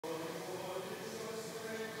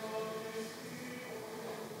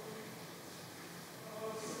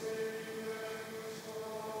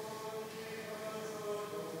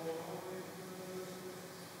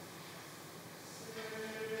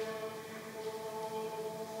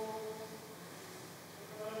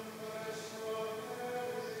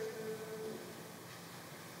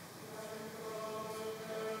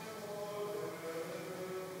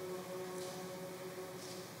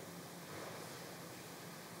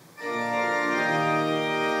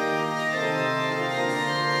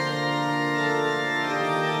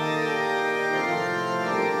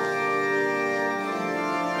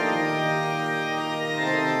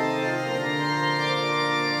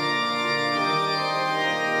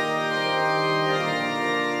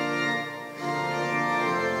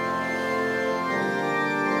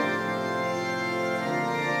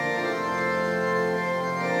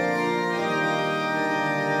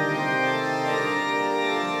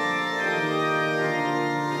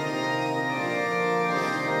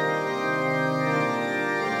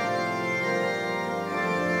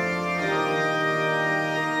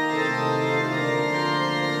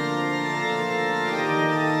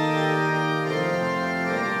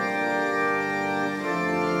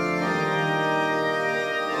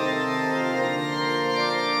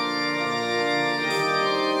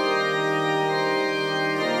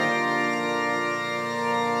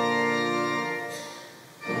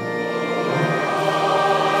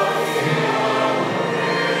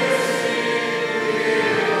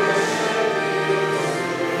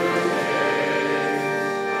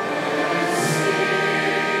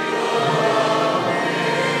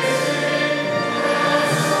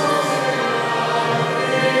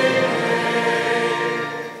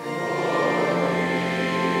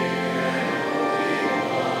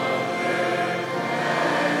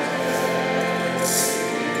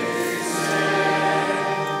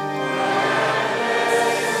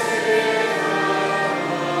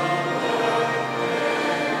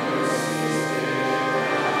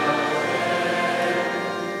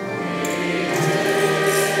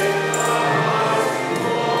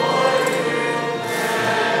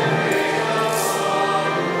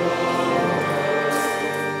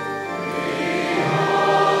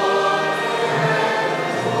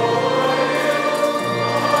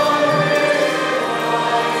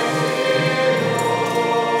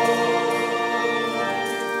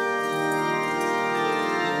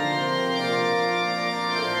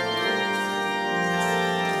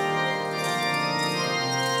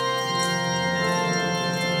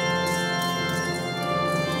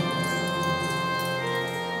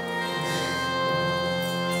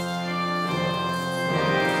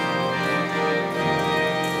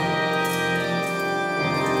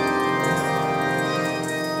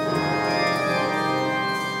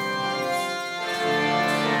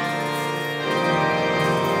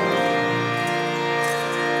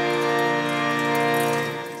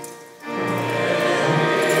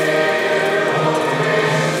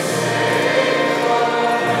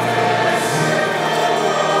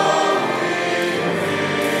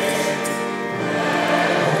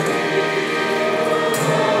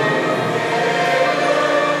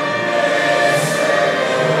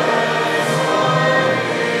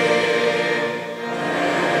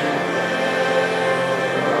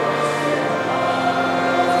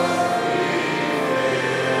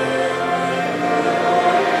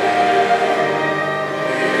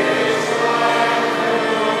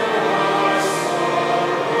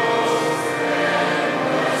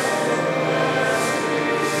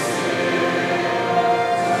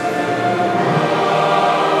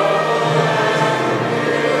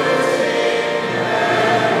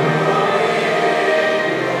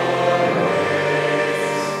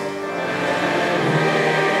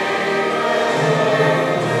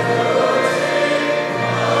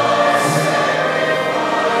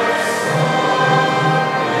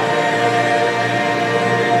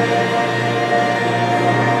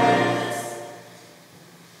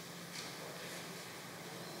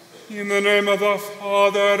In the name of the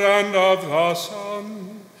Father, and of the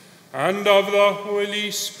Son, and of the Holy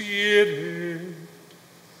Spirit.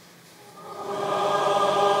 Amen.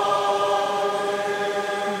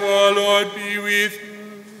 The Lord be with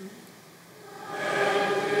you.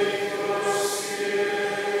 And with your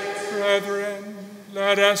spirit. Brethren,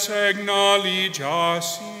 let us acknowledge our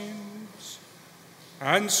sins,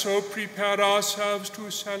 and so prepare ourselves to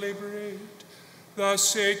celebrate the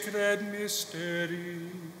sacred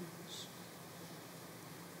mysteries.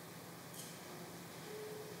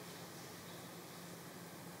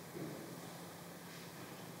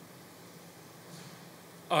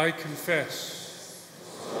 I confess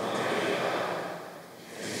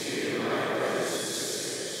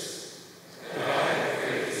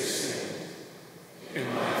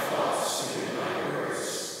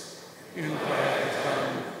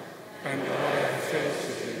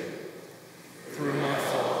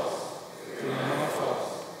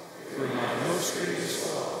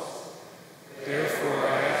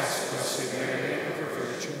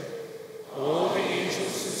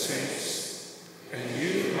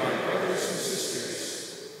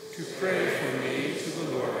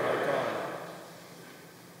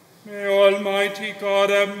Almighty God,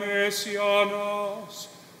 have mercy on us,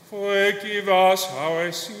 forgive us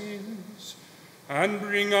our sins, and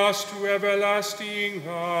bring us to everlasting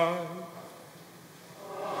life.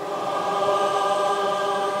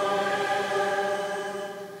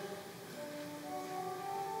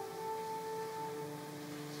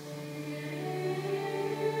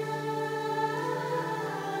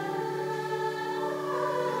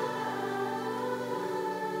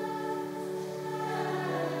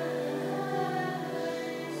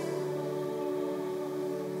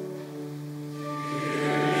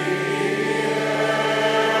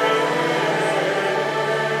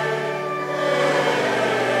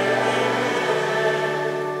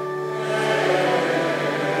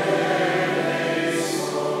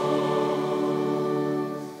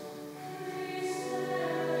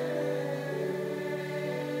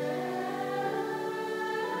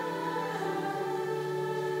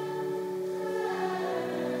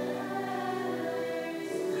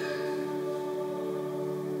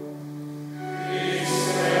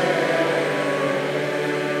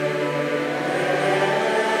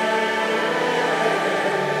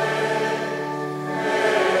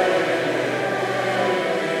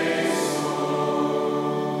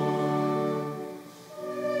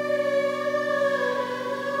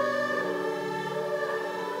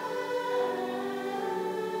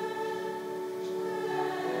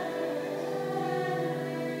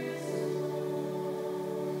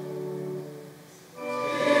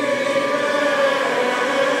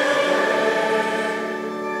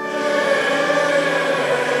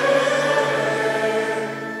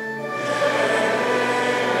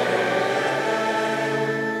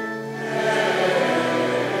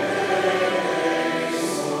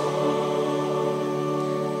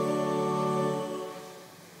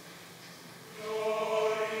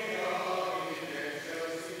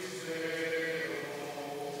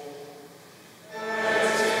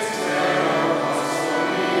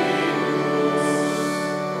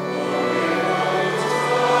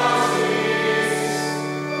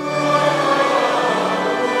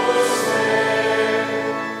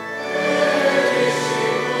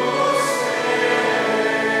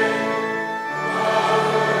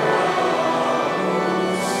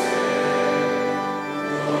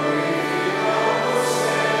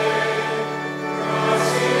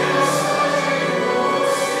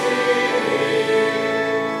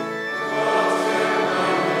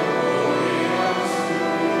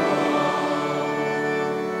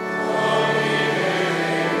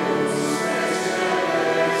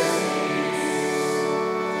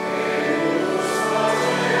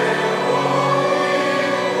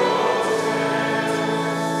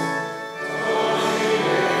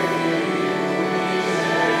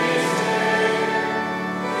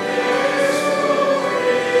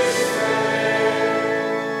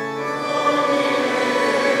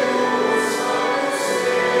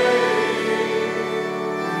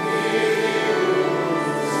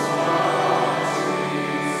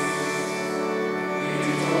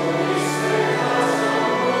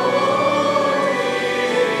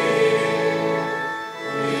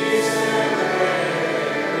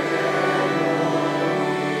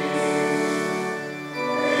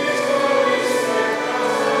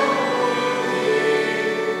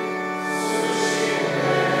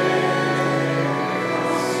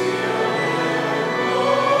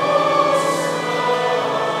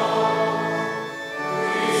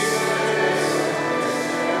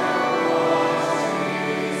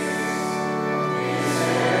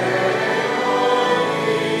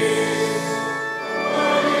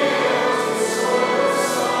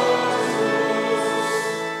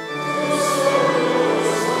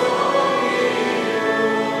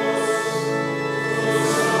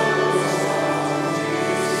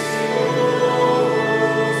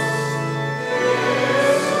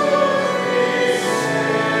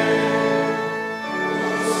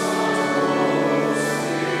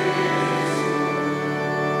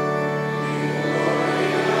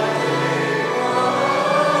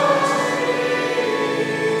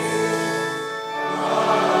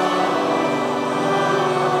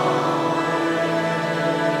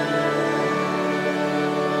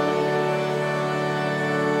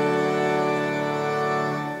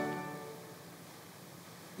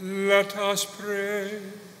 Let us pray.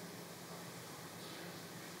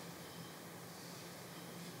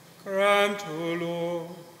 Grant, O Lord,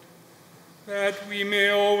 that we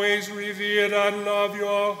may always revere and love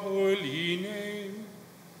your holy name,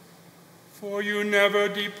 for you never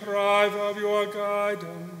deprive of your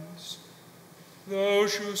guidance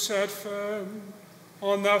those who set firm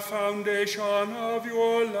on the foundation of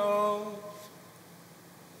your love.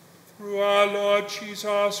 Through our Lord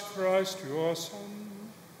Jesus Christ, your Son,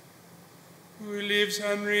 who lives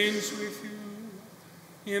and reigns with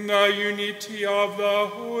you in the unity of the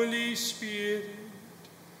Holy Spirit,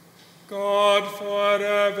 God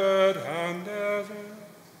forever and ever.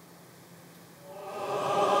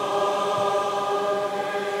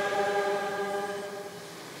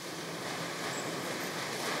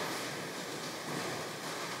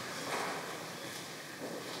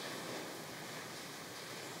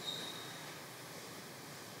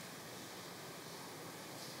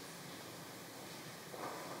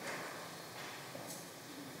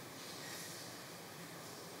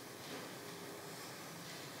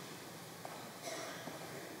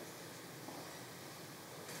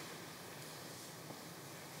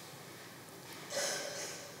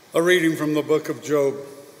 A reading from the book of Job.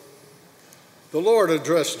 The Lord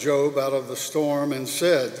addressed Job out of the storm and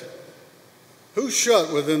said, "Who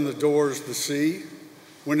shut within the doors the sea,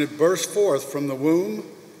 when it burst forth from the womb,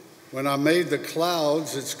 when I made the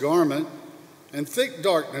clouds its garment, and thick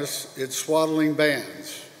darkness its swaddling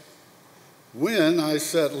bands? When I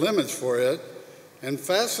set limits for it, and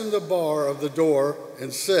fastened the bar of the door,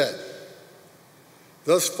 and said,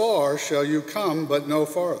 Thus far shall you come, but no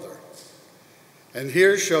farther. And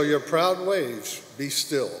here shall your proud waves be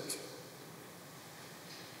stilled."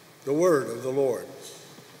 The word of the Lord.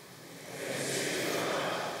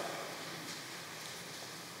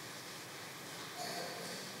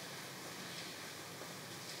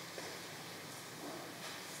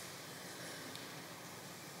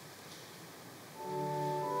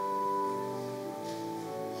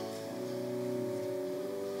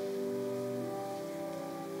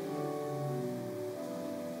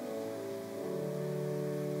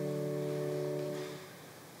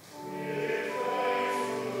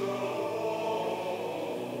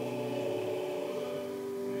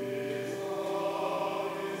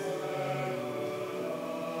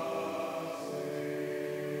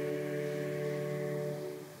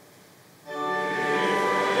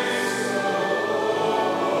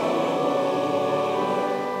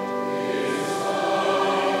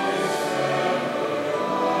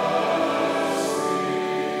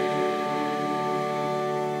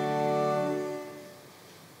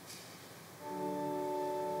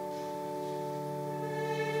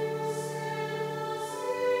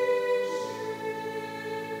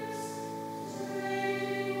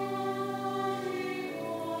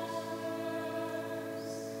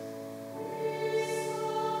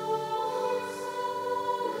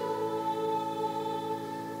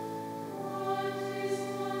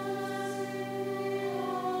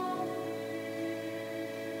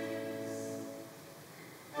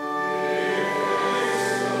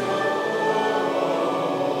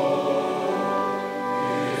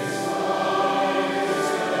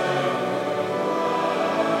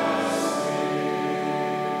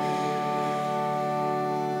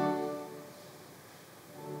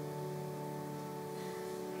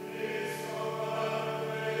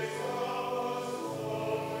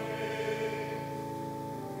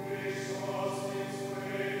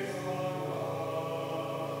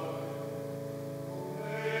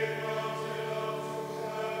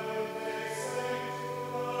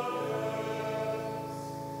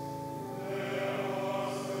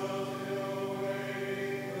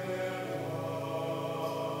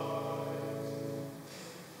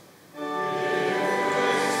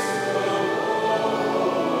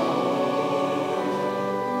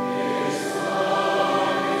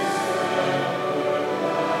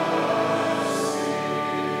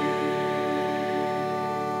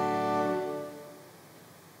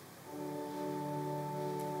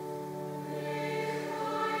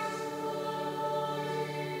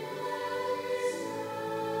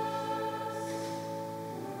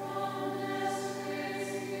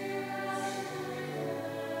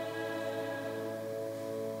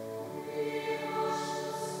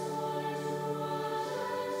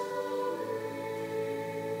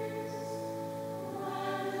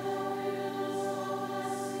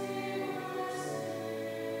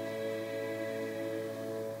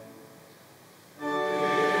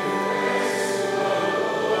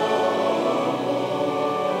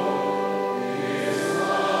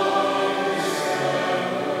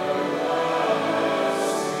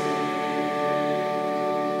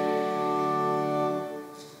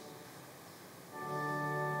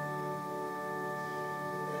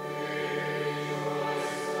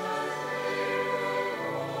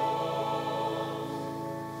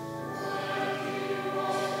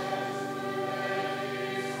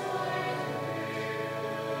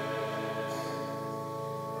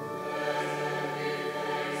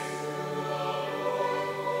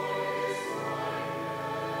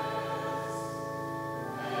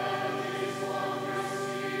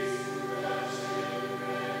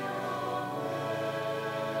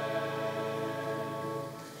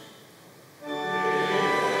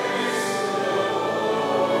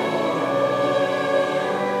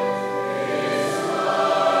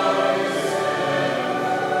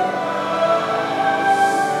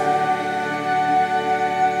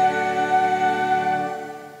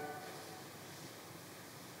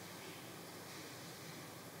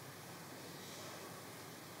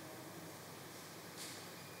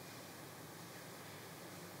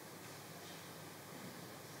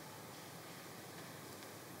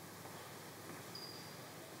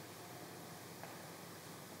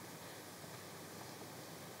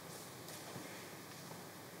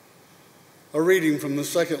 A reading from the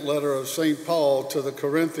second letter of St. Paul to the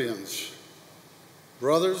Corinthians.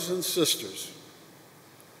 Brothers and sisters,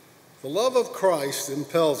 the love of Christ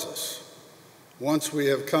impels us, once we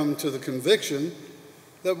have come to the conviction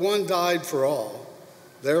that one died for all,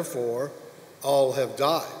 therefore all have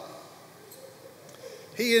died.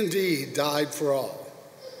 He indeed died for all,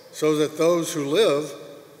 so that those who live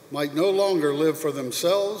might no longer live for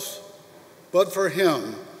themselves, but for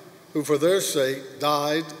him who for their sake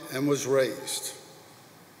died and was raised.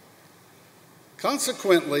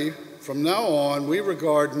 Consequently, from now on, we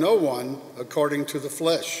regard no one according to the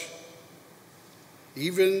flesh.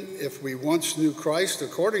 Even if we once knew Christ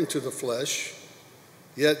according to the flesh,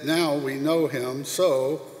 yet now we know him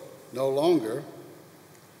so no longer.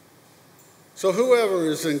 So whoever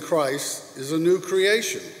is in Christ is a new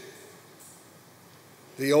creation.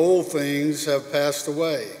 The old things have passed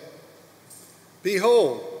away.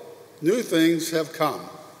 Behold, new things have come.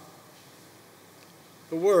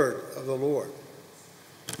 The word of the Lord.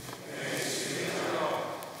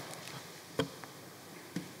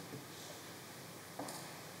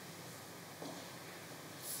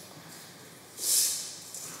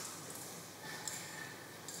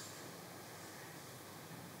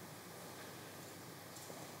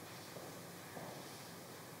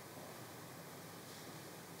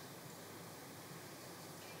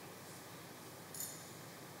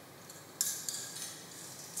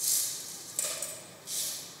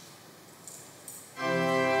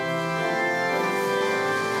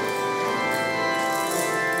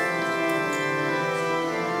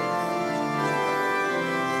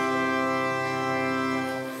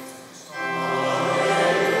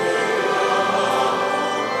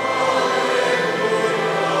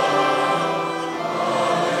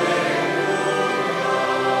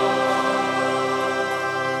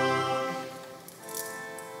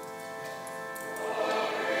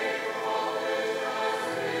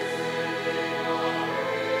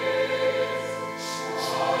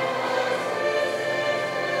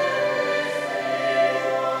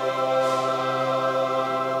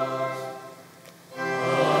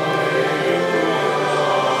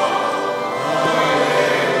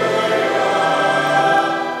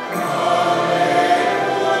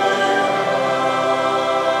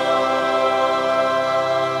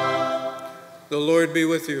 The Lord be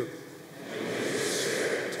with you. And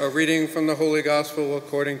with your A reading from the Holy Gospel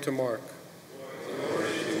according to Mark. Glory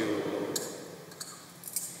to you, Lord.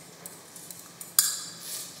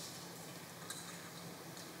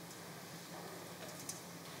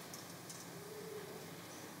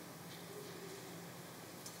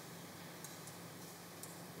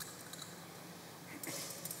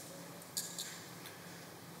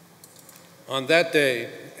 On that day,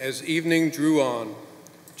 as evening drew on,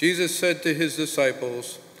 Jesus said to his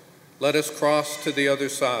disciples, "Let us cross to the other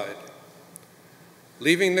side."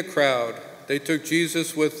 Leaving the crowd, they took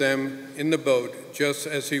Jesus with them in the boat just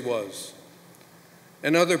as he was,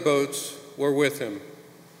 and other boats were with him.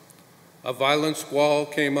 A violent squall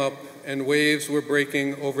came up, and waves were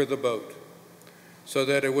breaking over the boat, so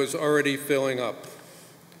that it was already filling up.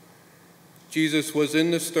 Jesus was in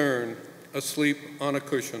the stern, asleep on a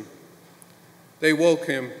cushion. They woke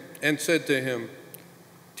him and said to him,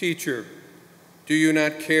 "Teacher, do you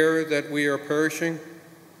not care that we are perishing?"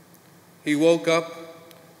 He woke up,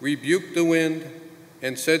 rebuked the wind,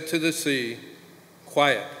 and said to the sea,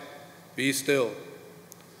 "Quiet, be still."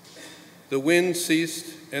 The wind ceased,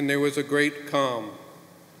 and there was a great calm.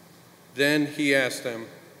 Then he asked them,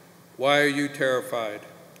 "Why are you terrified?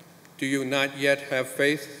 Do you not yet have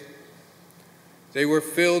faith?" They were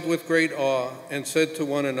filled with great awe and said to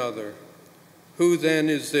one another, "Who then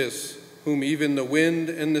is this whom even the wind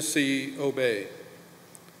and the sea obey?"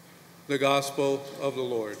 The Gospel of the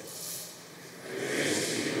Lord. Praise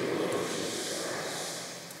to you, Lord Jesus Christ.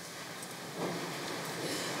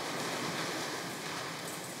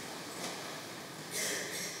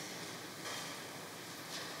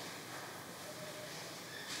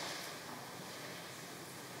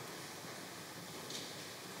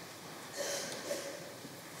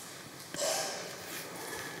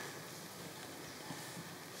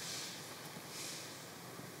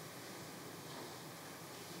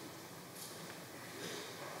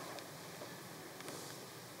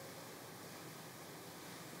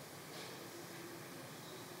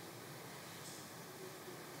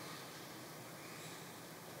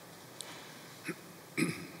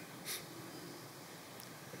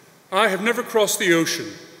 I have never crossed the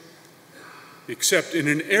ocean, except in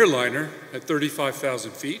an airliner at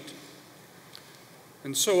 35,000 feet.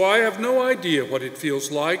 And so I have no idea what it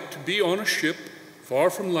feels like to be on a ship far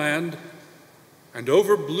from land and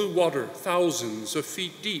over blue water thousands of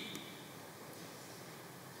feet deep.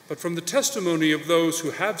 But from the testimony of those who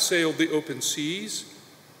have sailed the open seas,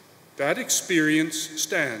 that experience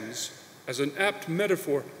stands as an apt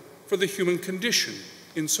metaphor for the human condition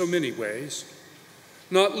in so many ways,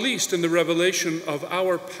 not least in the revelation of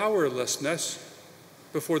our powerlessness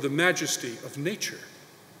before the majesty of nature.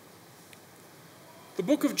 The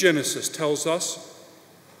book of Genesis tells us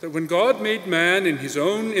that when God made man in his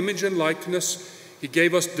own image and likeness, he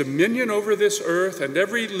gave us dominion over this earth and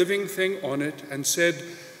every living thing on it, and said,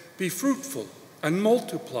 "Be fruitful and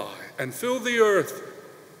multiply and fill the earth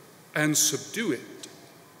and subdue it."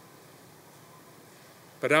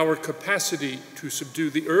 But our capacity to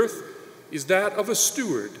subdue the earth is that of a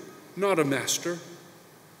steward, not a master,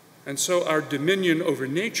 and so our dominion over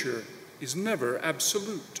nature is never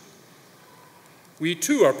absolute. We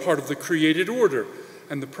too are part of the created order,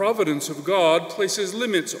 and the providence of God places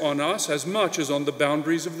limits on us as much as on the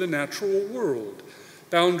boundaries of the natural world,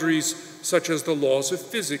 boundaries such as the laws of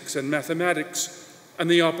physics and mathematics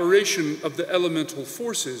and the operation of the elemental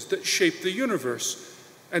forces that shape the universe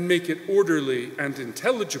and make it orderly and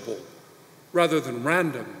intelligible rather than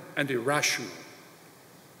random and irrational.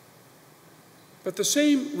 But the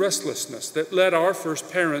same restlessness that led our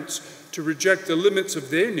first parents to reject the limits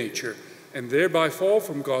of their nature and thereby fall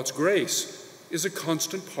from God's grace is a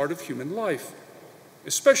constant part of human life,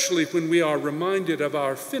 especially when we are reminded of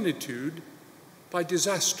our finitude by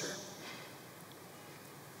disaster.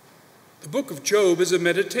 The book of Job is a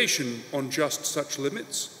meditation on just such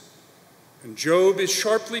limits, and Job is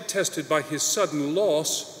sharply tested by his sudden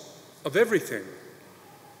loss of everything.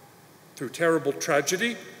 Through terrible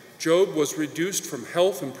tragedy, Job was reduced from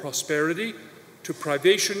health and prosperity to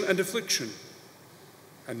privation and affliction.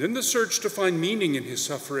 And in the search to find meaning in his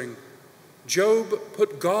suffering, Job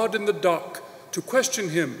put God in the dock to question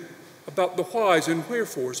him about the whys and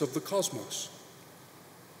wherefores of the cosmos.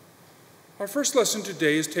 Our first lesson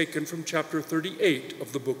today is taken from chapter 38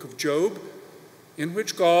 of the book of Job, in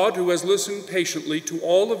which God, who has listened patiently to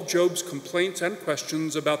all of Job's complaints and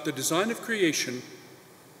questions about the design of creation,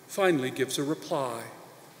 finally gives a reply.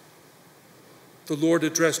 The Lord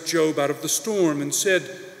addressed Job out of the storm and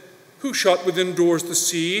said, "Who shut within doors the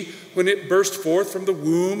sea when it burst forth from the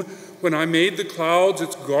womb, when I made the clouds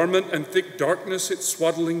its garment and thick darkness its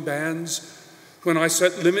swaddling bands, when I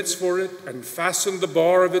set limits for it and fastened the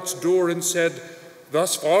bar of its door and said,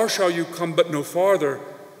 'Thus far shall you come, but no farther,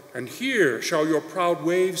 and here shall your proud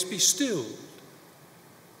waves be stilled'?"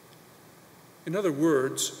 In other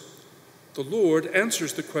words, the Lord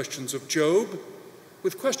answers the questions of Job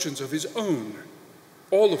with questions of his own,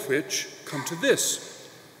 all of which come to this: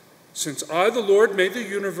 since I, the Lord, made the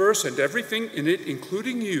universe and everything in it,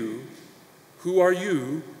 including you, who are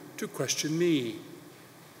you to question me?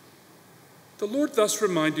 The Lord thus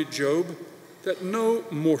reminded Job that no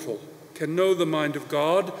mortal can know the mind of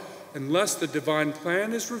God unless the divine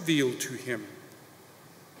plan is revealed to him.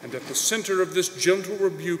 And at the center of this gentle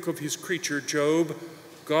rebuke of his creature, Job,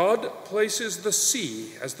 God places the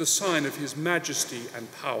sea as the sign of his majesty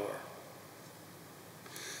and power.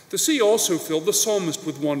 The sea also filled the psalmist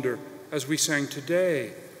with wonder, as we sang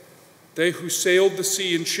today. They who sailed the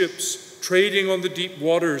sea in ships, trading on the deep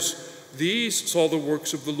waters, these saw the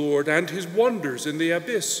works of the Lord and his wonders in the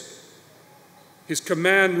abyss. His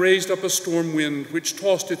command raised up a storm wind which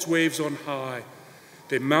tossed its waves on high.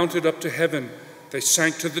 They mounted up to heaven. They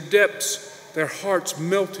sank to the depths. Their hearts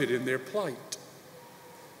melted in their plight.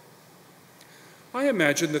 I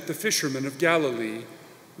imagine that the fishermen of Galilee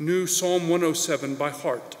knew Psalm 107 by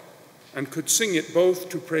heart and could sing it both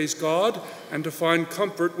to praise God and to find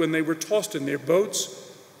comfort when they were tossed in their boats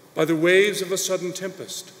by the waves of a sudden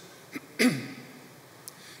tempest.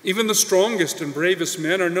 Even the strongest and bravest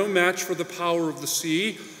men are no match for the power of the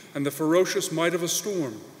sea and the ferocious might of a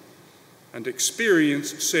storm, and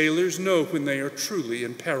experienced sailors know when they are truly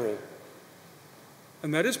in peril.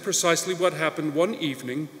 And that is precisely what happened one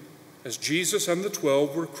evening as Jesus and the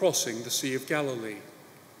 12 were crossing the Sea of Galilee.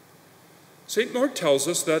 St. Mark tells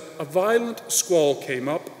us that a violent squall came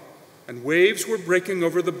up and waves were breaking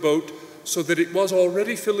over the boat so that it was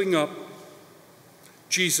already filling up.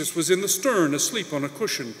 Jesus was in the stern, asleep on a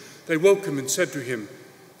cushion. They woke him and said to him,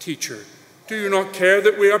 "Teacher, do you not care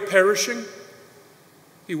that we are perishing?"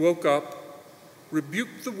 He woke up,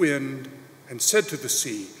 rebuked the wind, and said to the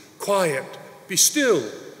sea, "Quiet, be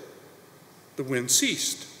still." The wind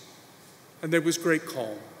ceased, and there was great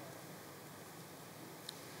calm.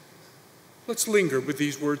 Let's linger with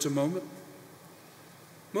these words a moment.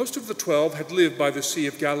 Most of the 12 had lived by the Sea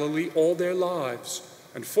of Galilee all their lives,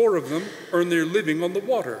 and 4 of them earned their living on the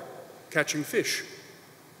water, catching fish.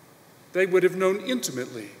 They would have known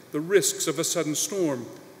intimately the risks of a sudden storm,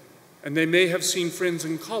 and they may have seen friends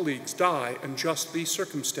and colleagues die in just these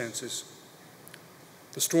circumstances.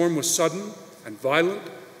 The storm was sudden and violent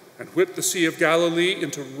and whipped the Sea of Galilee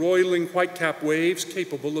into roiling white-capped waves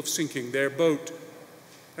capable of sinking their boat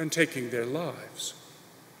and taking their lives.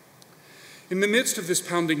 In the midst of this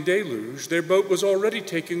pounding deluge, their boat was already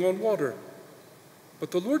taking on water,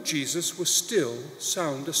 but the Lord Jesus was still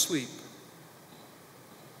sound asleep.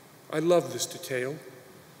 I love this detail.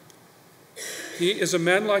 He is a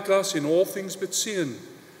man like us in all things but sin,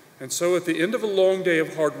 and so at the end of a long day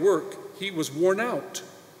of hard work, he was worn out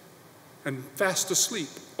and fast asleep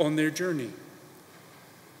on their journey.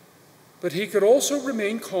 But he could also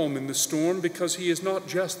remain calm in the storm because he is not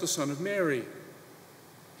just the Son of Mary.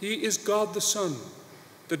 He is God the Son,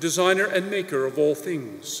 the designer and maker of all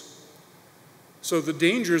things. So the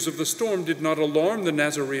dangers of the storm did not alarm the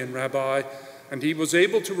Nazarene rabbi, and he was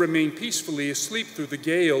able to remain peacefully asleep through the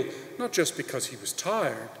gale, not just because he was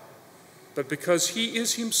tired, but because he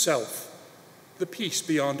is himself the peace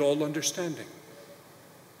beyond all understanding.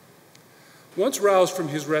 Once roused from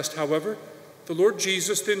his rest, however, the Lord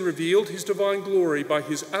Jesus then revealed his divine glory by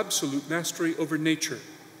his absolute mastery over nature.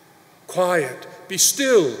 Quiet, be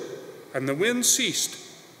still, and the wind ceased,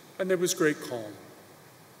 and there was great calm.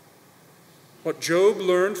 What Job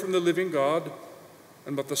learned from the living God,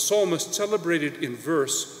 and what the psalmist celebrated in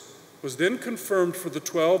verse, was then confirmed for the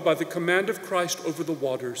 12 by the command of Christ over the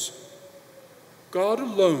waters. God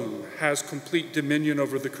alone has complete dominion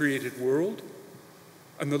over the created world,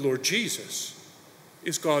 and the Lord Jesus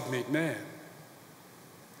is God made man.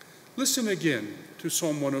 Listen again to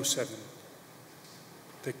Psalm 107.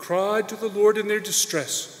 They cried to the Lord in their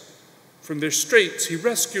distress. From their straits he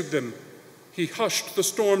rescued them. He hushed the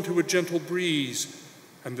storm to a gentle breeze,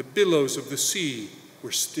 and the billows of the sea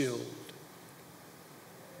were stilled.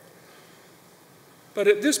 But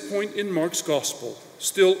at this point in Mark's gospel,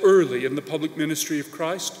 still early in the public ministry of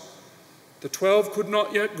Christ, the 12 could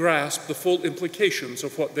not yet grasp the full implications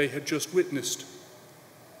of what they had just witnessed.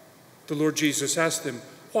 The Lord Jesus asked them,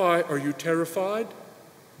 "Why are you terrified?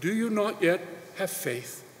 Do you not yet have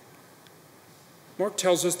faith?" Mark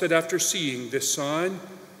tells us that after seeing this sign,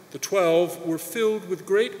 the 12 were filled with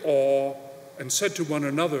great awe and said to one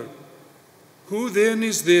another, "Who then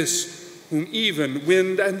is this whom even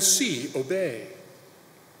wind and sea obey?"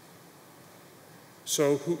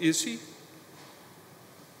 So who is he?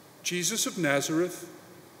 Jesus of Nazareth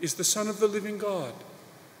is the Son of the living God,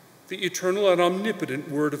 the eternal and omnipotent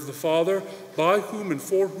Word of the Father, by whom and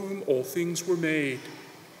for whom all things were made.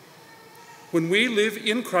 When we live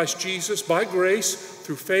in Christ Jesus by grace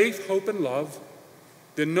through faith, hope, and love,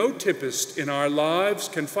 then no tempest in our lives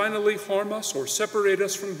can finally harm us or separate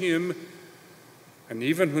us from him. And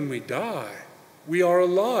even when we die, we are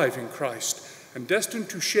alive in Christ and destined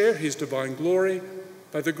to share his divine glory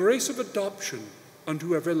by the grace of adoption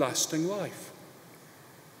unto everlasting life.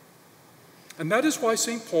 And that is why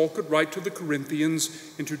St. Paul could write to the Corinthians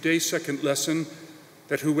in today's second lesson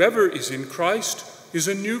that whoever is in Christ is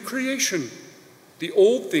a new creation. The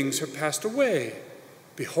old things have passed away.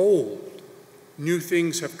 Behold, new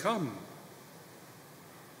things have come.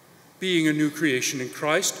 Being a new creation in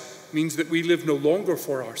Christ means that we live no longer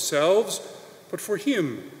for ourselves, but for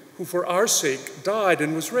him who for our sake died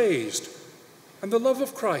and was raised. And the love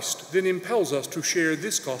of Christ then impels us to share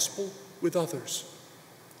this gospel with others.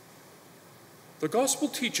 The gospel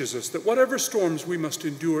teaches us that whatever storms we must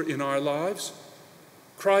endure in our lives,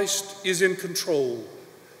 Christ is in control,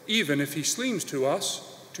 even if he seems to us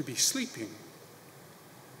to be sleeping.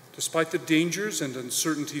 Despite the dangers and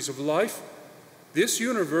uncertainties of life, this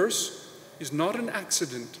universe is not an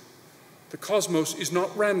accident. The cosmos is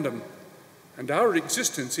not random, and our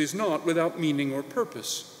existence is not without meaning or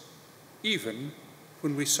purpose, even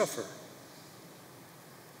when we suffer.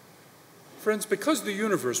 Friends, because the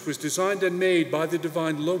universe was designed and made by the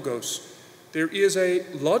divine Logos, there is a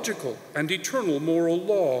logical and eternal moral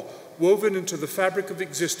law woven into the fabric of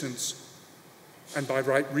existence. And by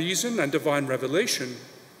right reason and divine revelation,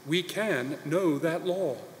 we can know that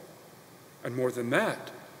law. And more than that,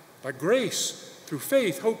 by grace, through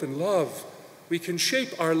faith, hope, and love, we can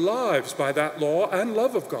shape our lives by that law and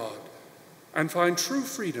love of God and find true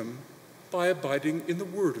freedom by abiding in the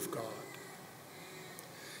Word of God.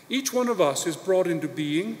 Each one of us is brought into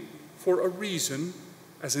being for a reason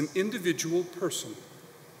as an individual person,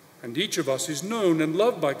 and each of us is known and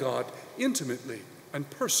loved by God intimately and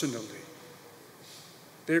personally.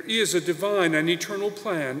 There is a divine and eternal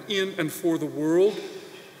plan in and for the world,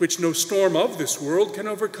 which no storm of this world can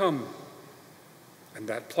overcome. And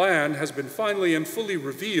that plan has been finally and fully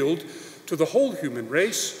revealed to the whole human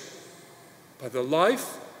race by the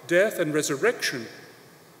life, death, and resurrection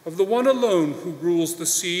of the one alone who rules the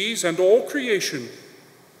seas and all creation,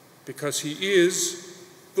 because he is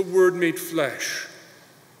the Word made flesh,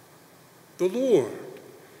 the Lord,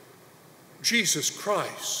 Jesus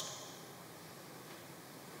Christ.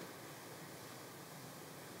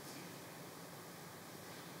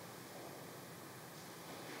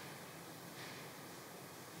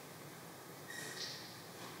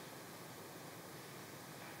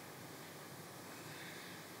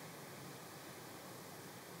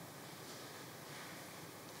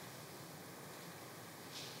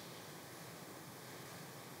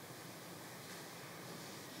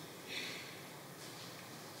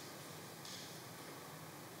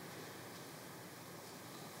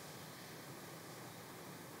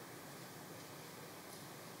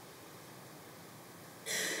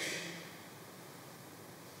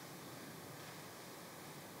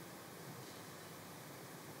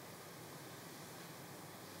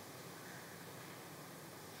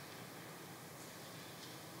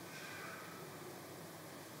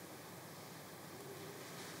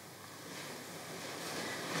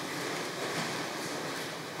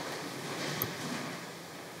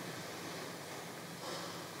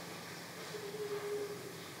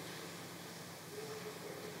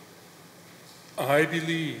 I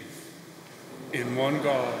believe in one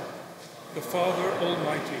God, the Father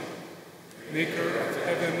Almighty, maker of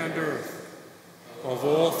heaven and earth, of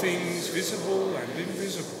all things visible and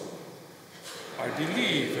invisible. I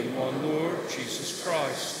believe in one Lord Jesus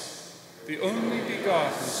Christ, the only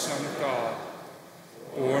begotten Son of God,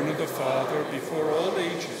 born of the Father before all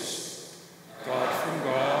ages, God from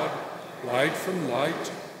God, light from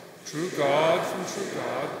light, true God from true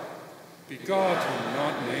God, begotten,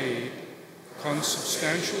 not made,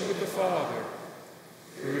 consubstantial with the Father.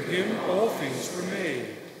 Through him all things were made.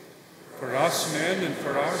 For us men and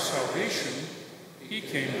for our salvation, he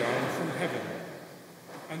came down from heaven.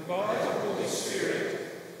 And by the Holy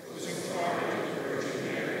Spirit was incarnate of the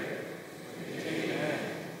Virgin Mary and became man.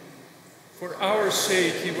 For our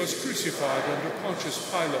sake he was crucified under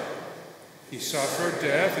Pontius Pilate. He suffered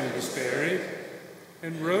death and was buried,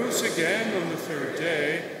 and rose again on the third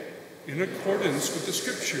day in accordance with the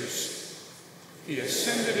Scriptures. He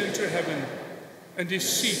ascended into heaven and is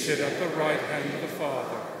seated at the right hand of the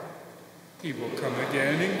Father. He will come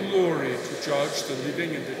again in glory to judge the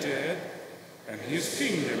living and the dead, and his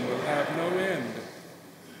kingdom will have no end.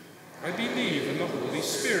 I believe in the Holy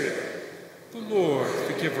Spirit, the Lord,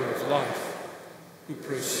 the giver of life, who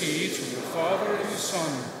proceeds from the Father and the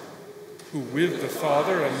Son, who with the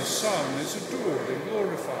Father and the Son is adored and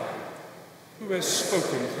glorified, who has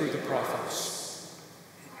spoken through the prophets.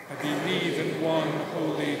 I believe in one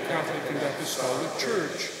holy Catholic and Apostolic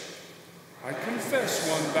Church. I confess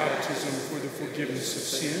one baptism for the forgiveness of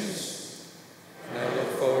sins. And I look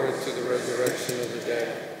forward to the resurrection of the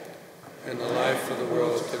dead and the life of the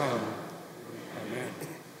world to come. Amen.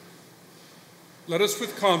 Let us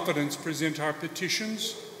with confidence present our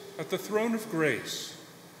petitions at the throne of grace.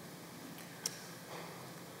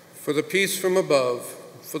 For the peace from above,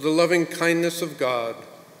 for the loving kindness of God,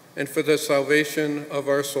 and for the salvation of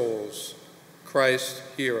our souls. Christ,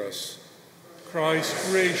 hear us.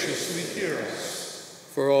 Christ, graciously hear us.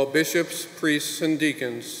 For all bishops, priests, and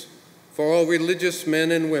deacons, for all religious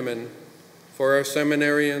men and women, for our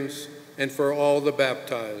seminarians, and for all the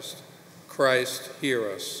baptized, Christ, hear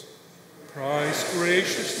us. Christ,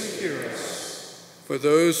 graciously hear us. For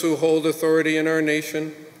those who hold authority in our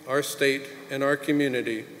nation, our state, and our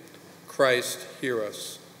community, Christ, hear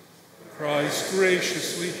us. Christ,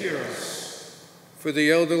 graciously hear us. For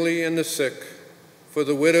the elderly and the sick, for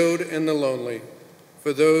the widowed and the lonely,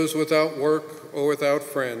 for those without work or without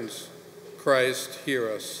friends, Christ, hear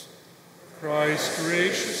us. Christ,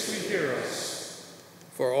 graciously hear us.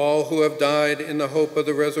 For all who have died in the hope of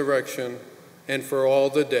the resurrection, and for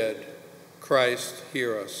all the dead, Christ,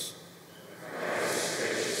 hear us. Christ,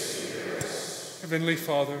 graciously hear us. Heavenly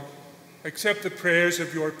Father, accept the prayers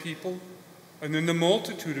of your people, and in the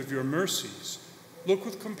multitude of your mercies, look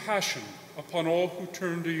with compassion upon all who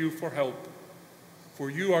turn to you for help.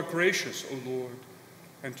 For you are gracious, O Lord,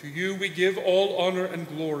 and to you we give all honor and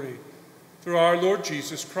glory through our Lord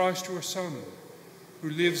Jesus Christ, your Son,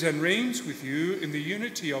 who lives and reigns with you in the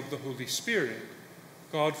unity of the Holy Spirit,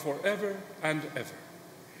 God forever and ever.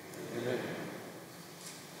 Amen.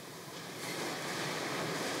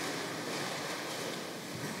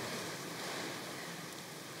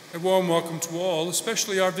 A warm welcome to all,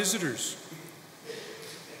 especially our visitors.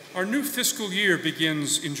 Our new fiscal year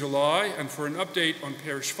begins in July, and for an update on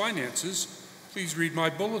parish finances, please read my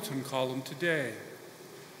bulletin column today.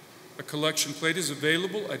 A collection plate is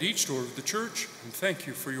available at each door of the church, and thank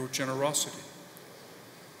you for your generosity.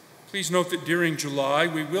 Please note that during July,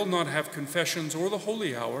 we will not have confessions or the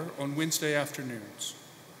Holy Hour on Wednesday afternoons.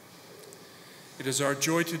 It is our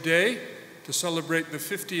joy today to celebrate the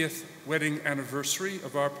 50th wedding anniversary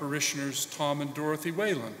of our parishioners Tom and Dorothy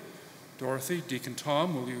Whalen. Dorothy, Deacon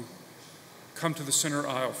Tom, will you come to the center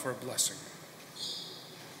aisle for a blessing?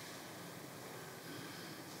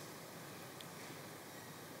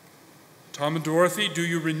 Tom and Dorothy, do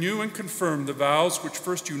you renew and confirm the vows which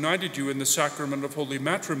first united you in the sacrament of holy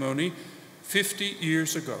matrimony 50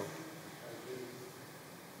 years ago?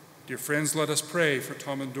 Dear friends, let us pray for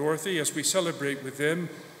Tom and Dorothy as we celebrate with them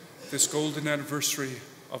this golden anniversary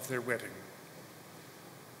of their wedding.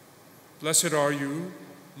 Blessed are you,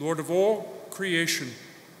 Lord of all creation.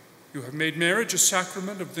 You have made marriage a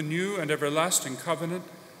sacrament of the new and everlasting covenant,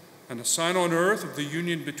 and a sign on earth of the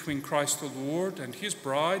union between Christ the Lord and his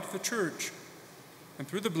bride, the church. And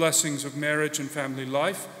through the blessings of marriage and family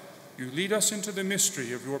life, you lead us into the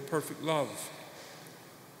mystery of your perfect love.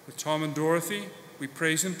 With Tom and Dorothy, we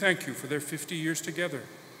praise and thank you for their 50 years together.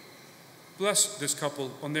 Bless this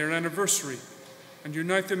couple on their anniversary and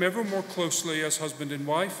unite them ever more closely as husband and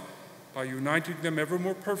wife by uniting them ever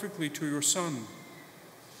more perfectly to your Son.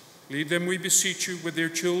 Lead them, we beseech you, with their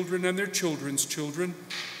children and their children's children,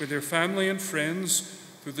 with their family and friends,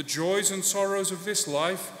 through the joys and sorrows of this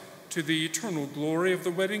life, to the eternal glory of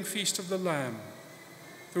the wedding feast of the Lamb.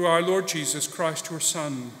 Through our Lord Jesus Christ, your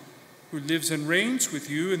Son, who lives and reigns with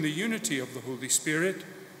you in the unity of the Holy Spirit,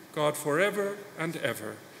 God forever and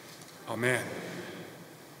ever. Amen.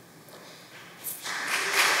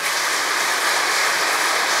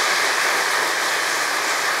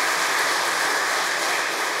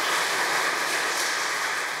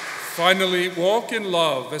 Finally, walk in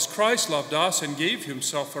love as Christ loved us and gave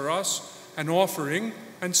himself for us, an offering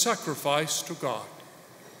and sacrifice to God.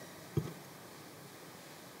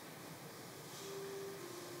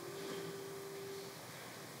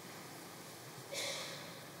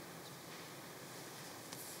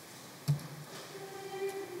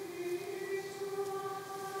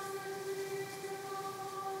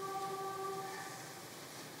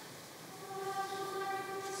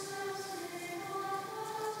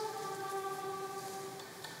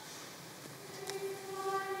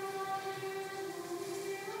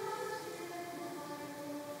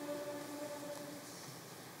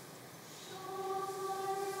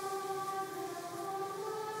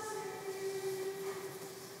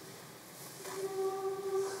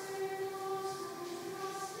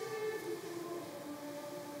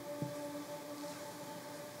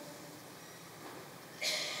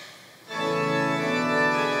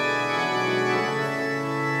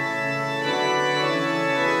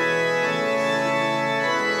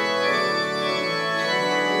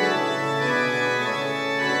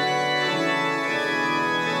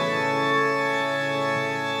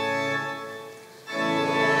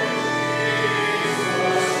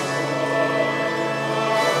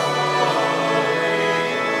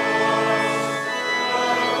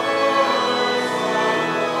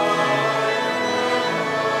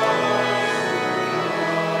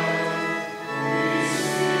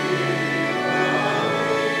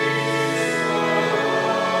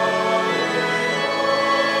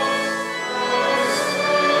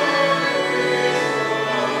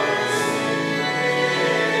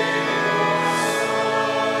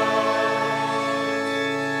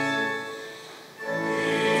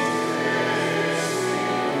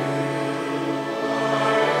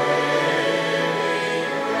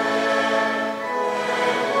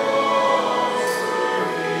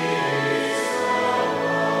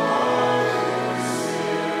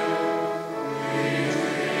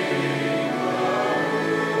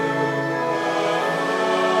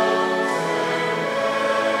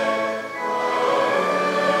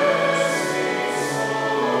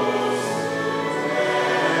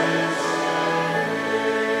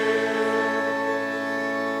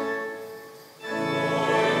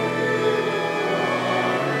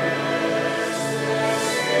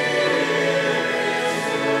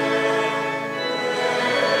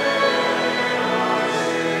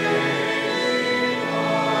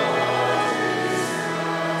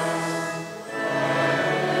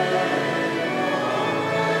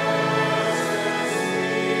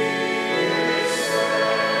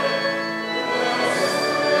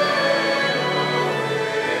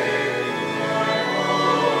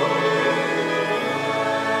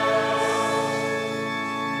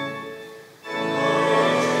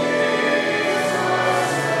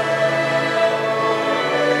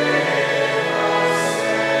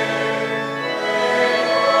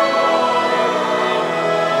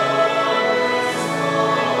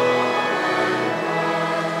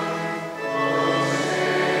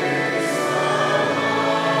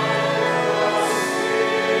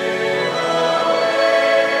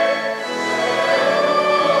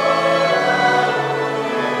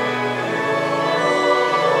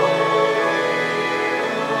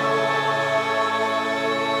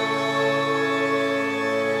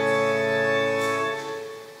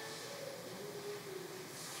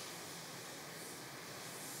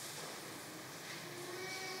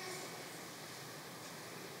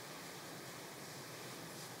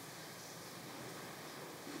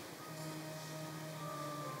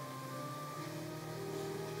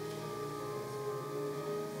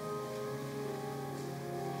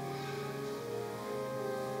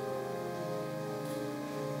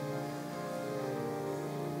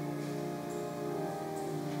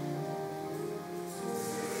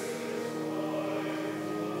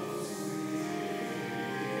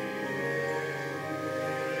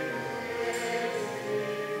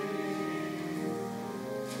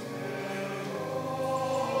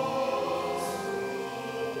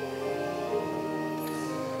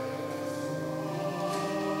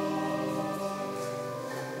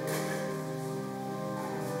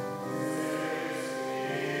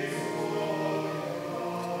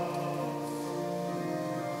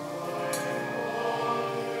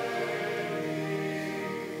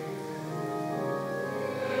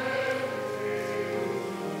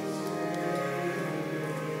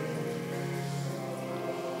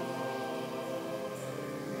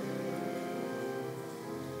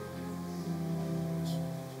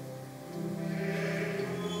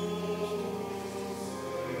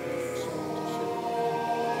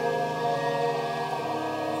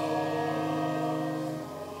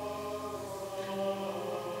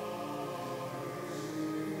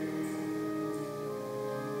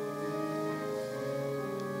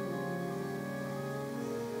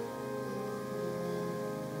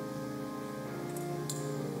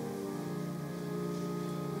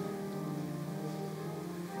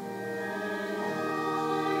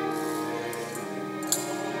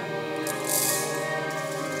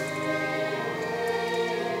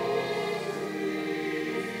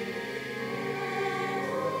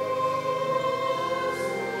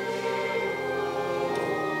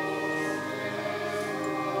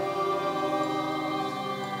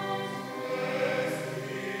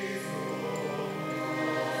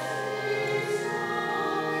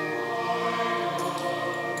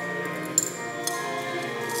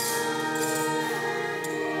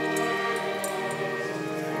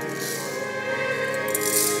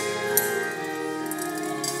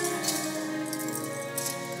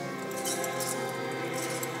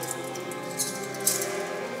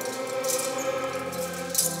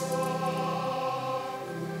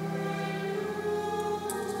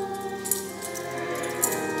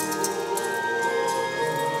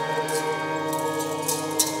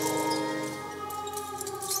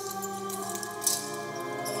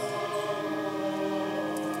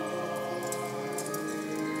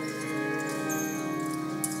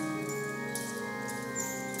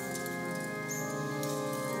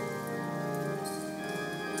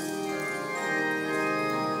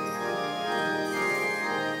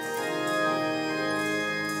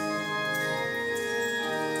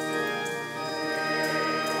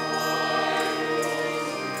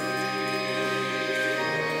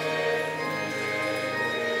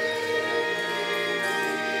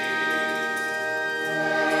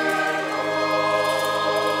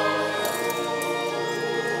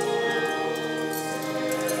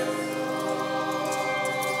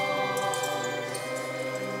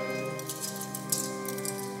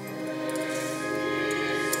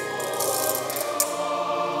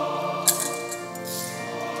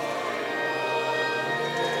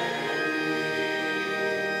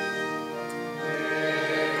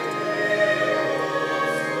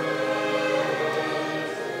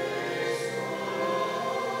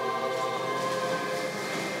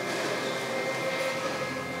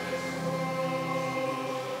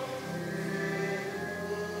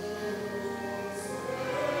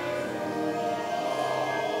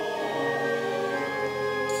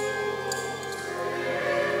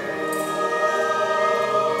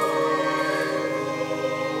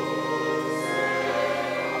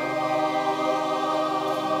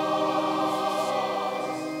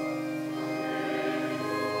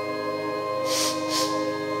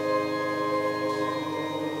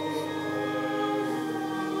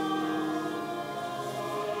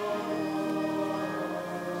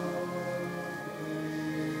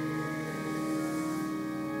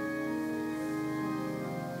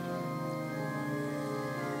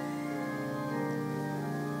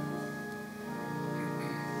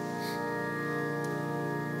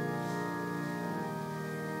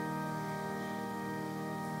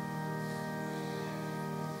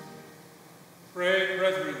 Pray,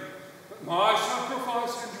 brethren, that my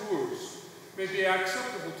sacrifice and yours may be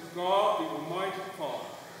acceptable to God, the Almighty Father.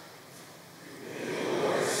 May the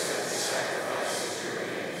Lord accept the sacrifice of your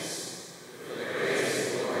hands, for the praise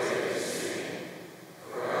and glory of his name,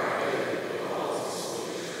 for our good and the all of his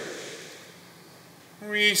holy church.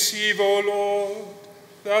 Receive, O Lord,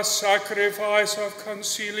 the sacrifice of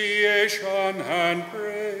conciliation and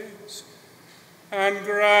praise, and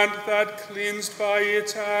grant that, cleansed by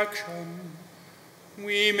its action,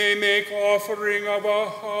 we may make offering of a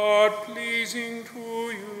heart pleasing to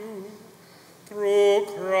you, through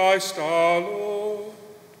Christ our Lord.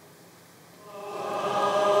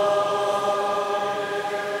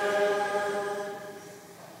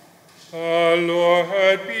 Amen. The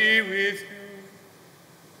Lord be with you.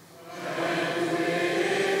 And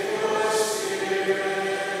with your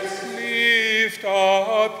spirit. Lift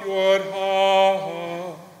up your hearts.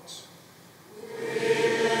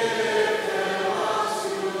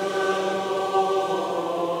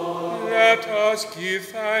 Let us give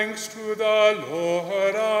thanks to the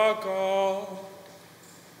Lord our God.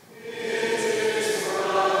 It is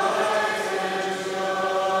right and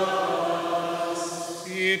just.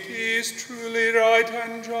 It is truly right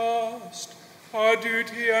and just, our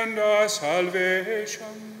duty and our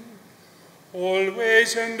salvation,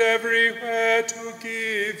 always and everywhere to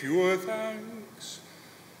give you thanks.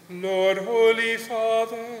 Lord, Holy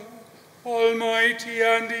Father, Almighty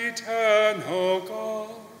and eternal God,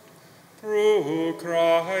 through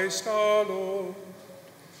Christ our Lord.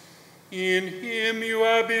 In him you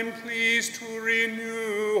have been pleased to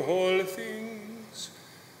renew all things,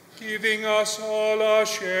 giving us all a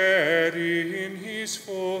share in his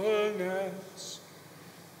fullness.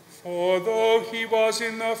 For though he was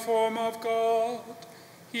in the form of God,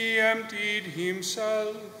 he emptied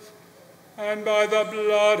himself, and by the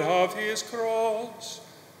blood of his cross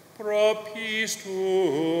brought peace to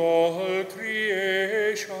all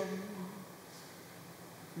creation.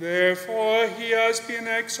 Therefore he has been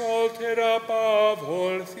exalted above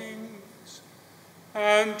all things,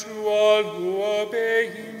 and to all who obey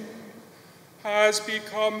him has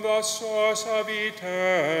become the source of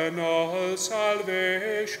eternal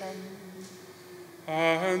salvation.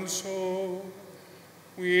 And so,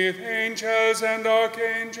 with angels and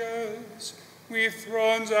archangels, with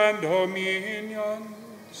thrones and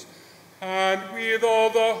dominions, and with all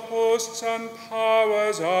the hosts and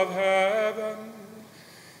powers of heaven,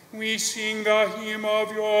 we sing the hymn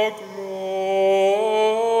of your glory,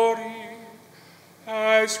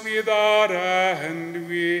 as without end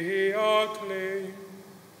we acclaim.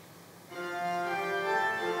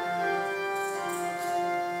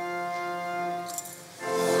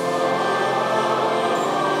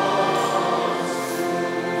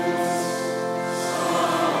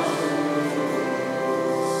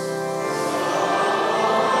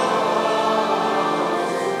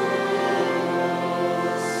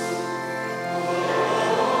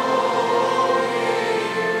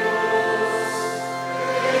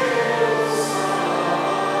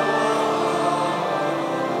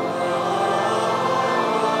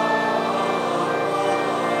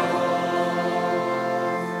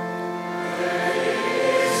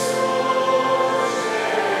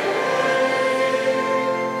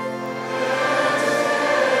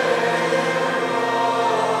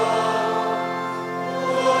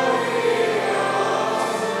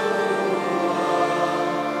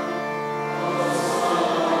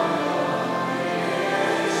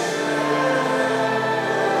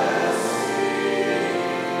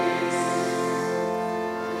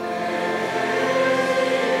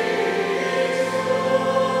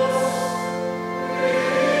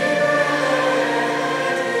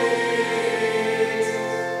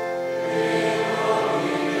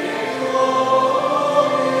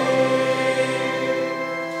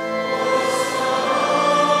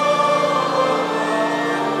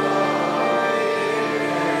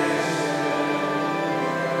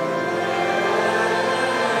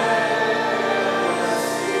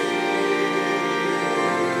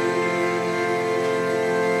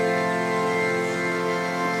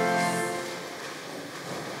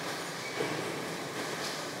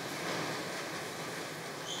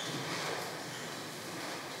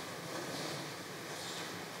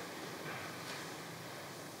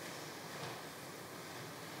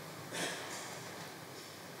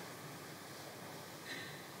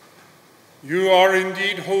 You are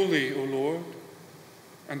indeed holy, O Lord,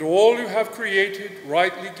 and all you have created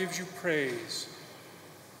rightly gives you praise.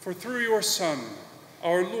 For through your Son,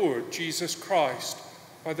 our Lord Jesus Christ,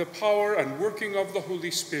 by the power and working of the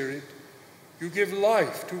Holy Spirit, you give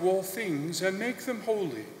life to all things and make them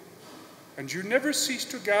holy. and you never cease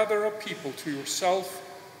to gather a people to yourself,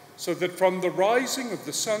 so that from the rising of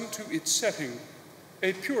the sun to its setting,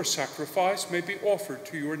 a pure sacrifice may be offered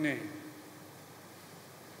to your name.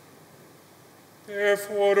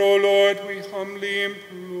 Therefore, O Lord, we humbly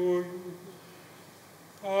implore you,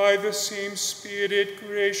 by the same Spirit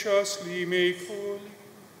graciously make holy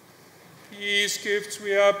these gifts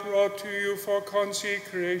we have brought to you for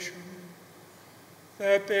consecration,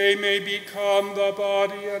 that they may become the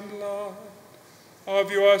body and blood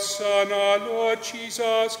of your Son, our Lord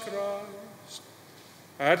Jesus Christ,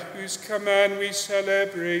 at whose command we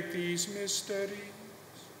celebrate these mysteries.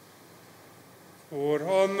 For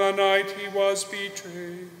on the night he was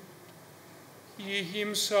betrayed, he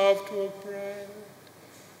himself took bread,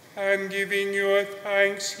 and giving you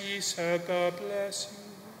thanks, he said the blessing,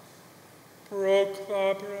 broke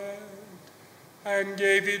the bread, and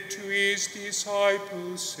gave it to his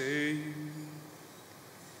disciples, saying,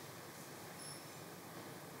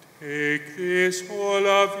 "Take this, all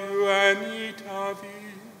of you, and eat of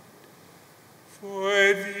it, for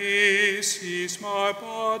this is my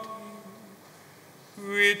body,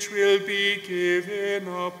 which will be given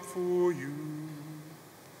up for you."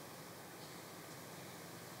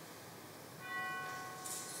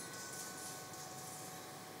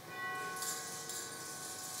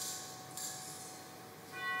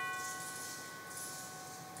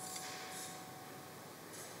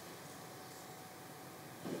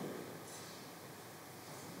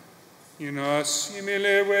 In a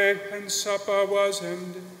similar way, when supper was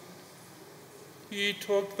ended, he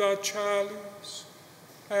took the chalice,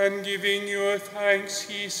 and giving you thanks,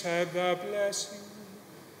 he said the blessing,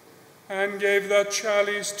 and gave the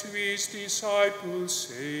chalice to his disciples,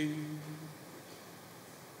 saying,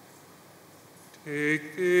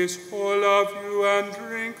 "Take this, all of you, and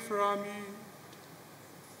drink from it,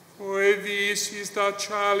 for this is the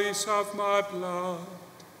chalice of my blood,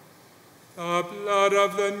 the blood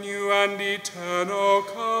of the new and eternal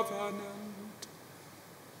covenant,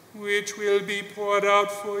 which will be poured out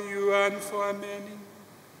for you and for many,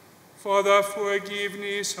 for the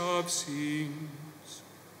forgiveness of sins.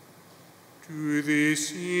 Do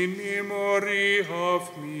this in memory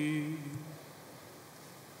of me."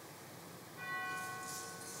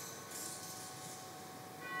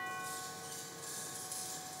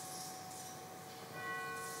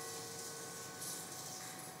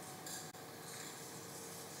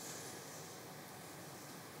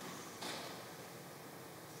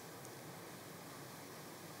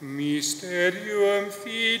 Mysterium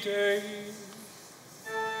Fidei.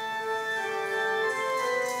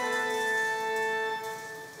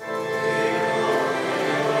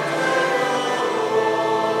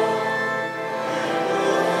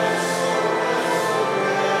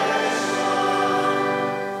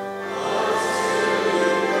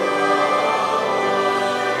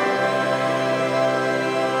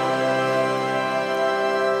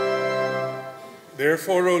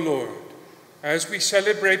 Therefore, O Lord, as we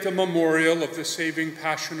celebrate the memorial of the saving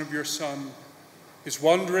passion of your Son, his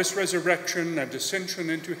wondrous resurrection and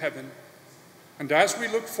ascension into heaven, and as we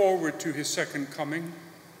look forward to his second coming,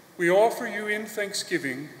 we offer you in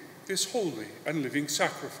thanksgiving this holy and living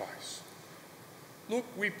sacrifice. Look,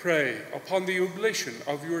 we pray, upon the oblation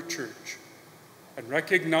of your church, and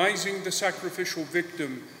recognizing the sacrificial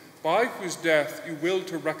victim by whose death you will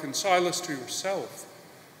to reconcile us to yourself,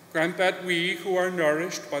 grant that we, who are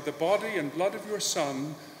nourished by the body and blood of your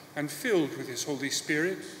Son and filled with his Holy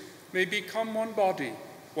Spirit, may become one body,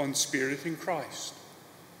 one spirit in Christ.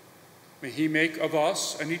 May he make of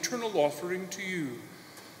us an eternal offering to you,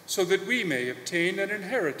 so that we may obtain an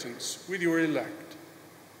inheritance with your elect,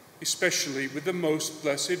 especially with the most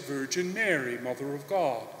blessed Virgin Mary, Mother of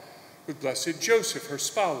God, with blessed Joseph, her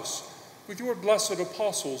spouse, with your blessed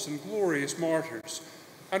apostles and glorious martyrs,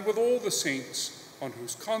 and with all the saints, on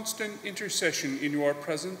whose constant intercession in your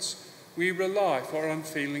presence we rely for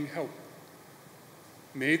unfailing help.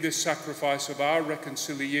 May this sacrifice of our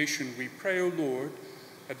reconciliation, we pray, O Lord,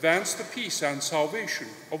 advance the peace and salvation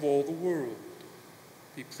of all the world.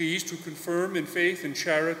 Be pleased to confirm in faith and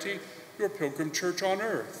charity your pilgrim church on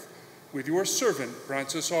earth, with your servant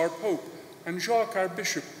Francis our Pope, and Jacques our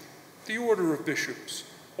Bishop, the order of bishops,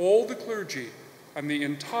 all the clergy, and the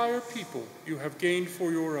entire people you have gained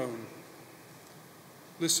for your own.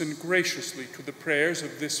 Listen graciously to the prayers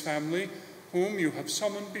of this family, whom you have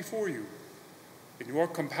summoned before you. In your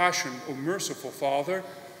compassion, O merciful Father,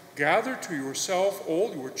 gather to yourself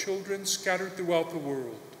all your children scattered throughout the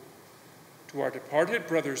world. To our departed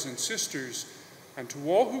brothers and sisters, and to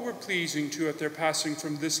all who were pleasing to you at their passing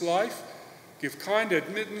from this life, give kind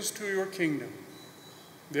admittance to your kingdom.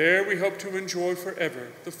 There we hope to enjoy forever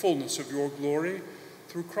the fullness of your glory,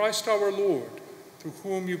 through Christ our Lord, through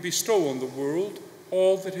whom you bestow on the world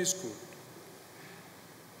all that is good.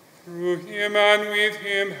 Through him and with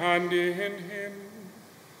him, hand in him,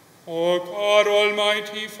 O God,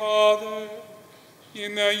 Almighty Father,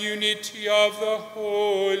 in the unity of the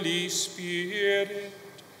Holy Spirit,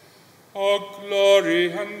 all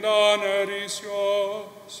glory and honor is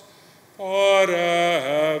yours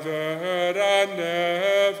forever and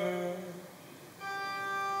ever.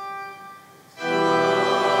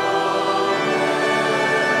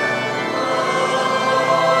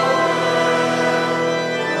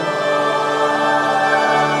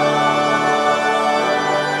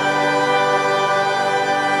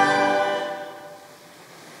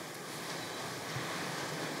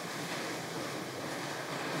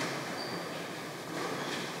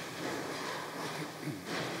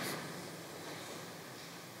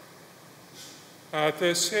 At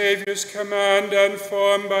the Saviour's command and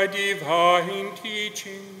formed by divine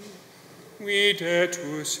teaching, we dare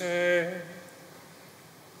to say,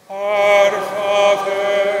 Our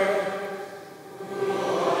Father, who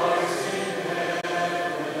art in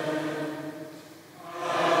heaven,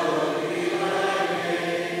 hallowed be thy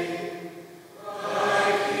name. Thy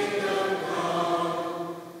kingdom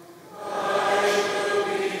come, thy will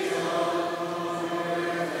be done on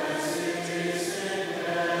earth as it is in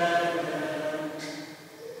heaven.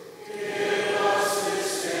 Give us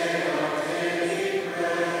this day our daily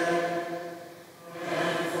bread,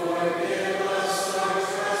 and forgive us our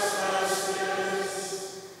trespasses,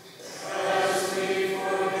 as we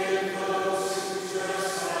forgive those who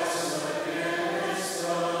trespass against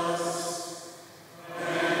us.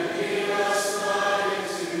 And lead us not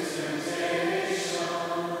into temptation,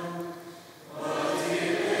 but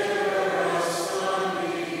deliver us from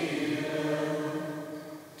evil.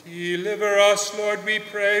 Deliver us, Lord, we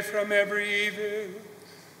pray, from every evil.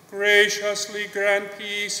 Graciously grant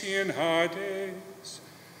peace in our days,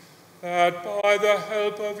 that by the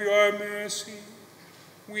help of your mercy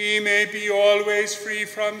we may be always free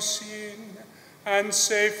from sin and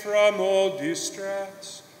safe from all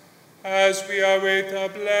distress, as we await the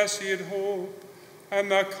blessed hope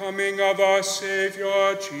and the coming of our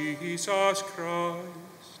Savior Jesus Christ.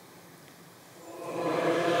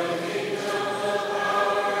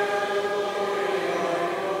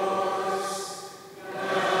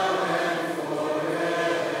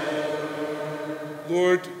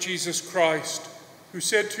 Lord Jesus Christ, who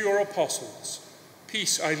said to your apostles,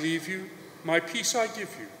 Peace I leave you, my peace I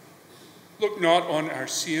give you. Look not on our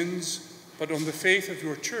sins, but on the faith of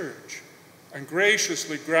your church, and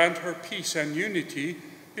graciously grant her peace and unity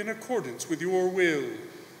in accordance with your will,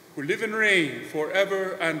 who live and reign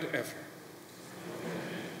forever and ever. Amen.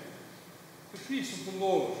 The peace of the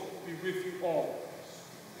Lord be with you all.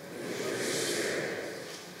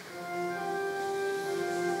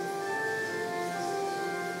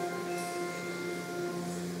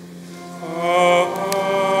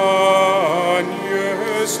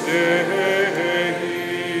 Agnus Dei,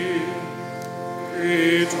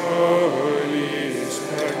 Ritolis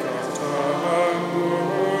peccata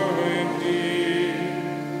mundi,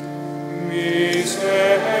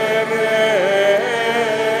 miserere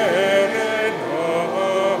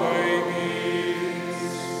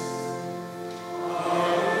nobis.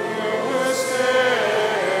 Agnus Dei,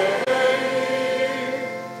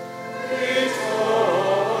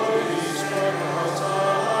 Ritolis peccata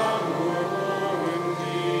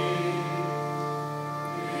mundi,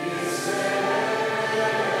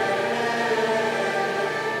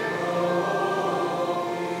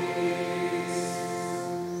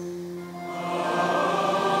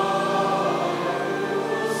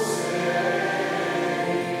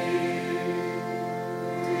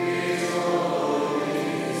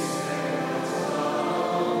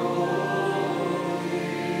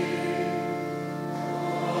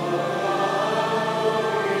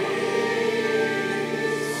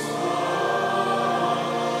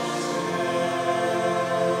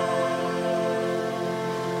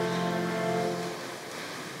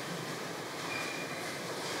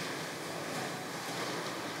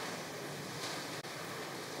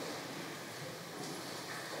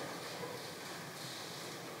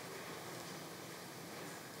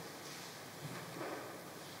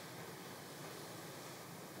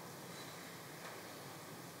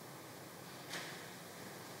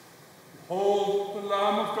 Behold the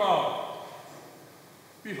Lamb of God.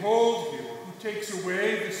 Behold him who takes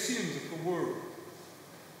away the sins of the world.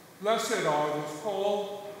 Blessed are those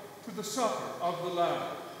called to the supper of the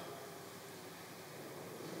Lamb.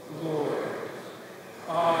 Lord,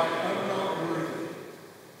 I am not worthy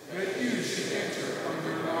that you should enter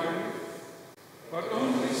under my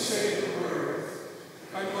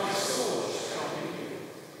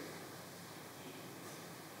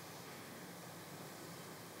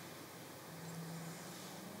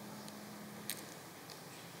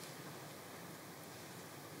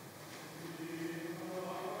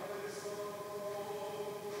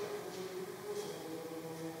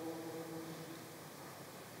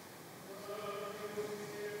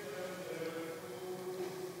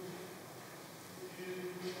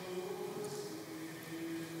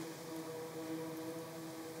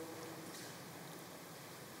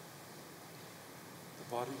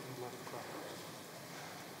body and blood of Christ.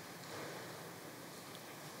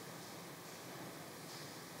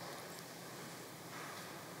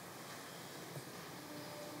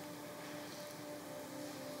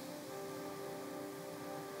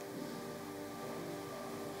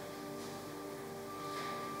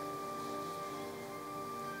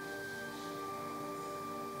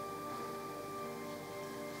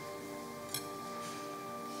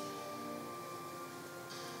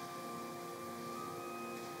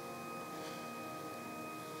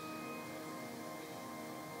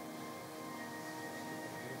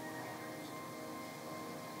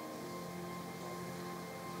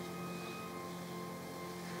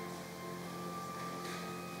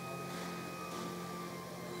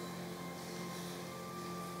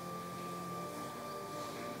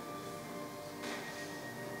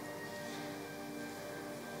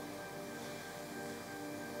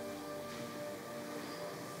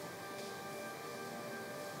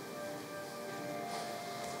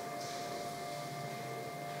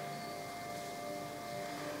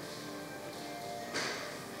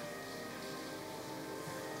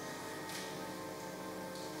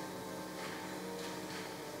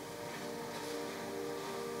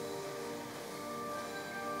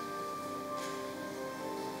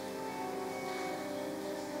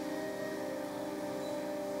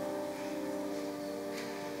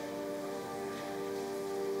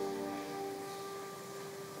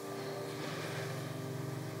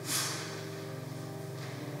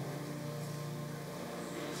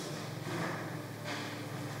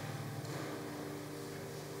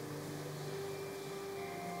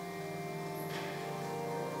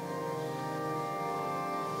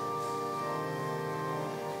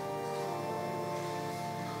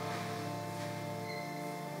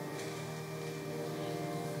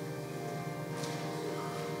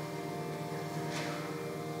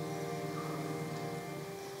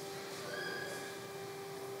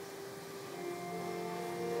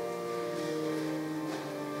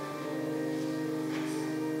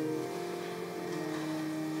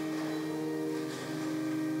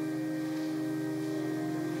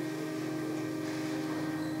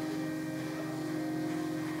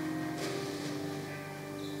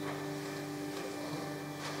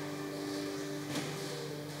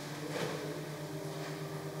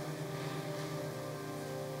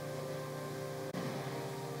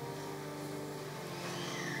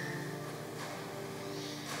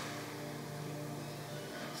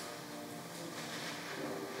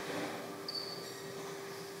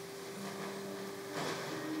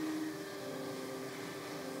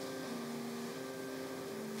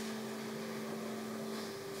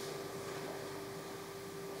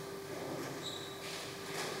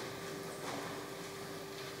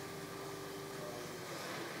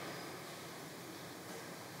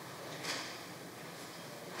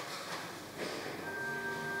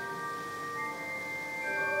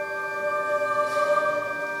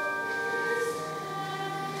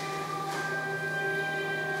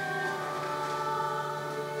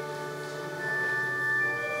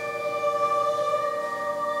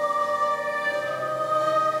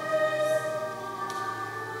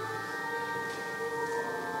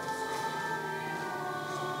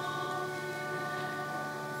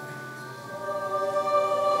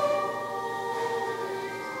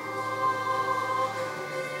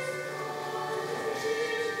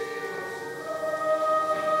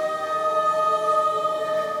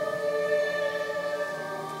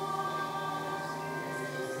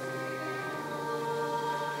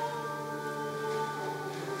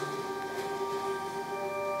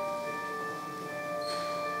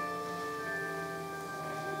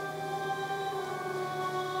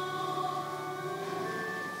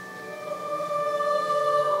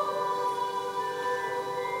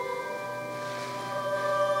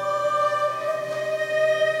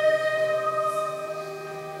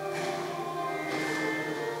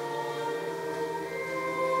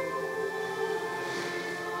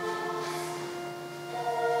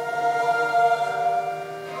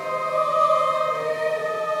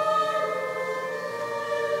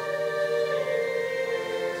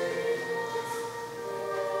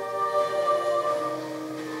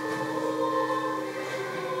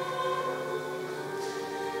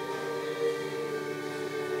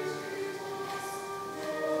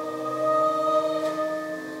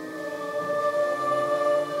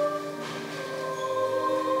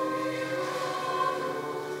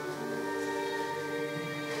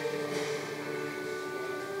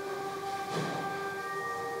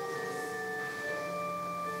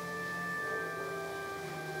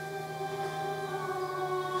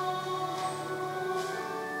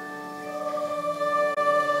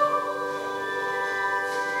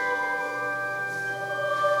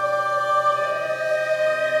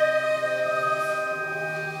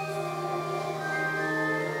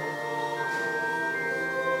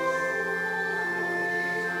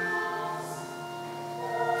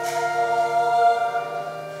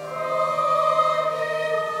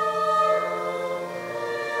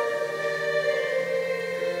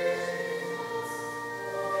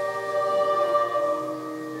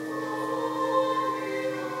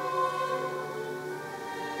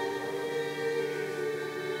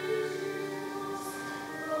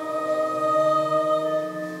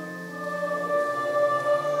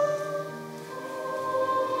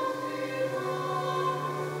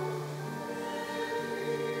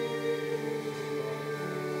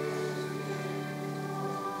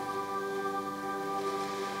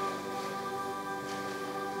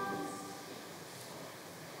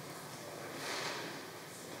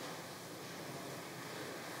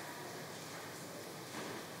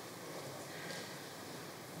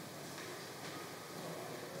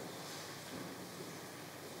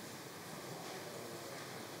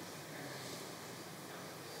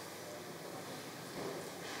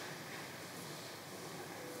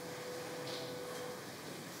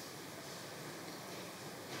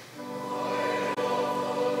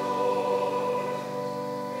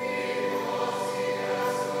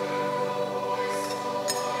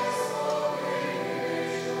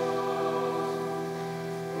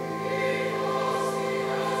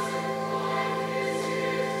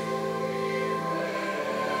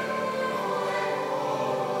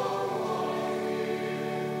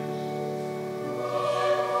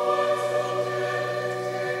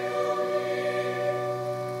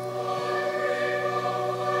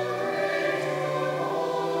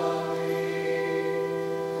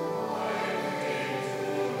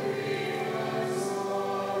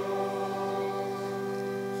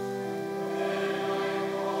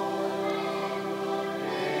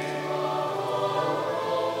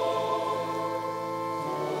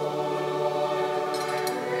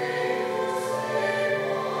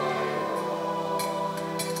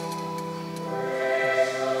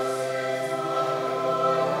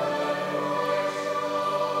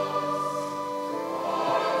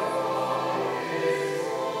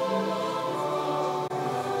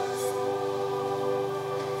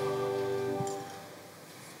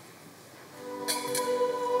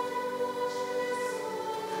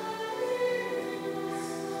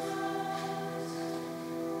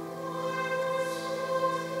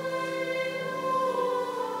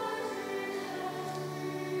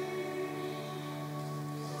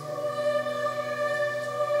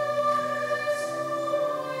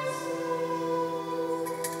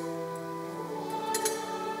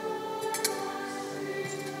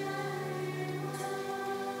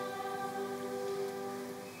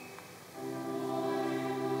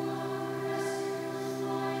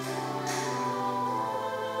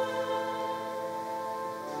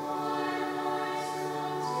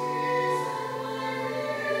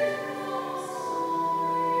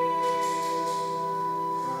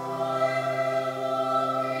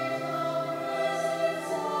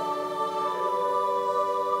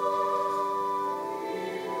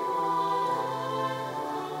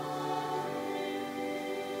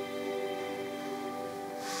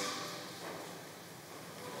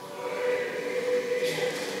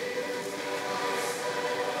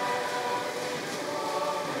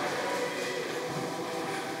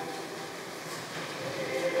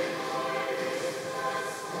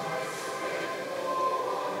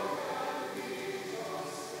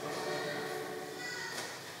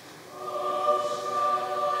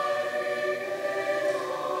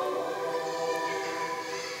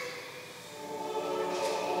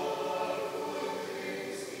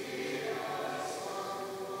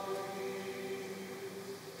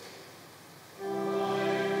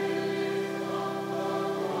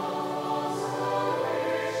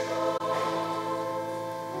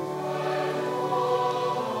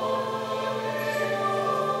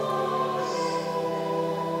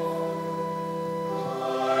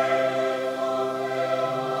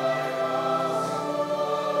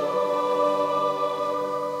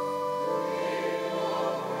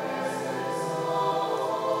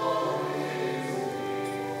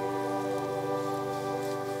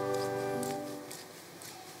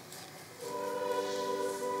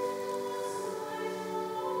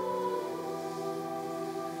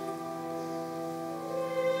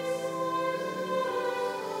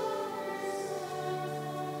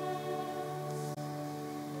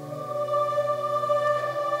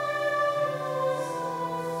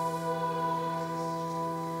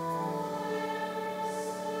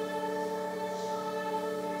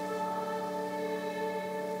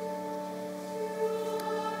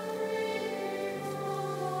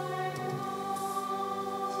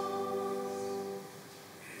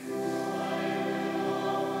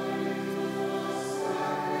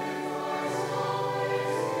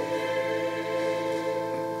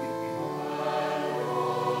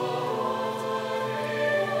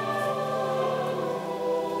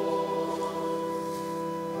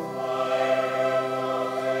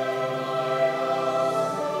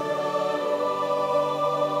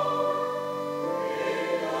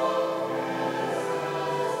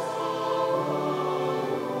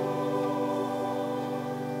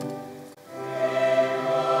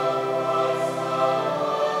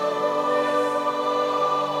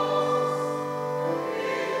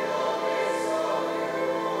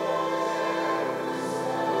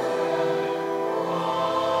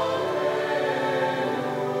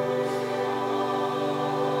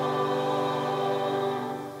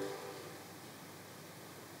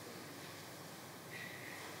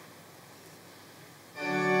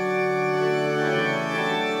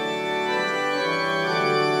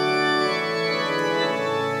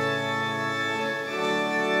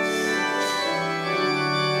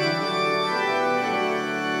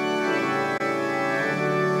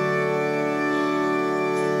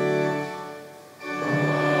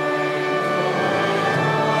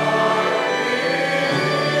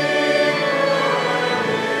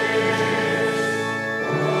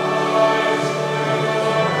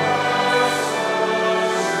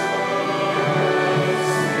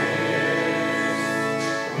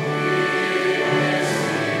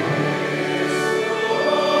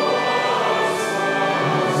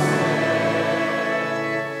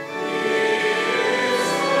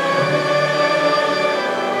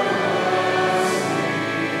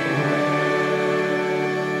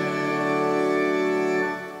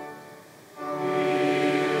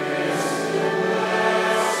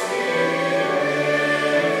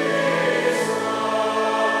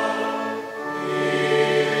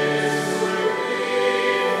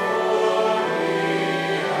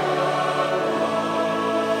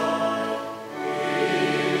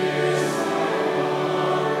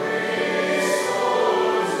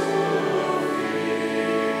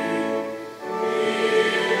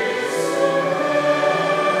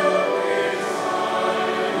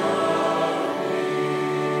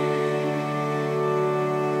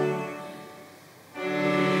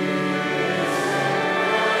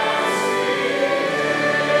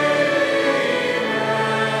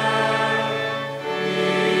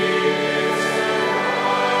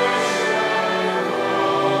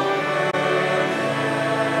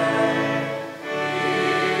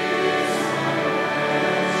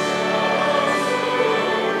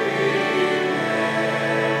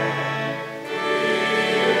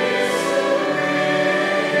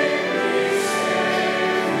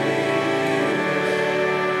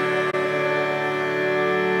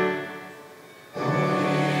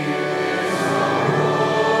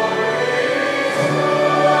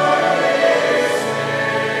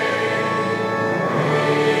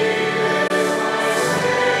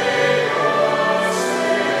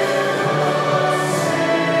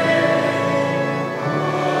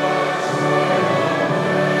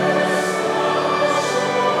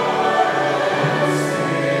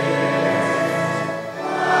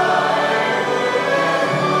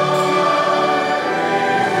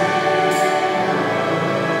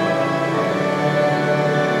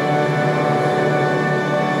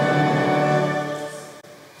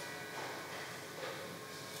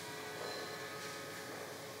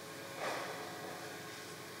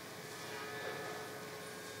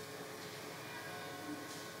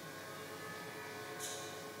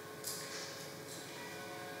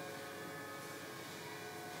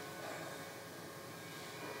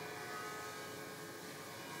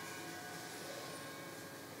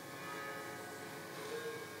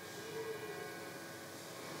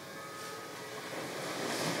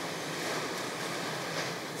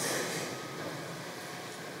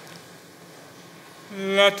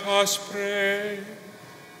 Let us pray.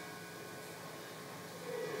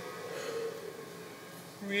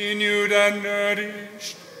 Renewed and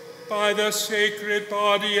nourished by the sacred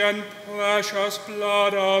body and precious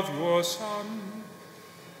blood of your Son,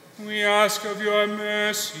 we ask of your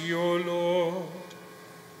mercy, O Lord,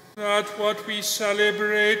 that what we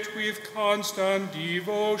celebrate with constant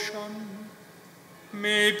devotion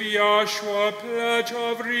may be our sure pledge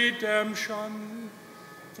of redemption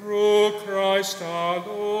through Christ our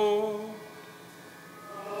Lord.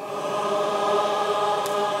 Amen.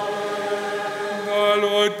 The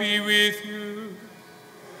Lord be with you.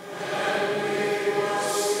 And with your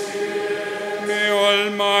spirit. May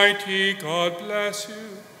Almighty God bless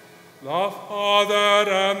you, the Father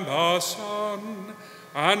and the Son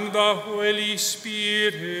and the Holy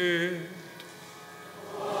Spirit.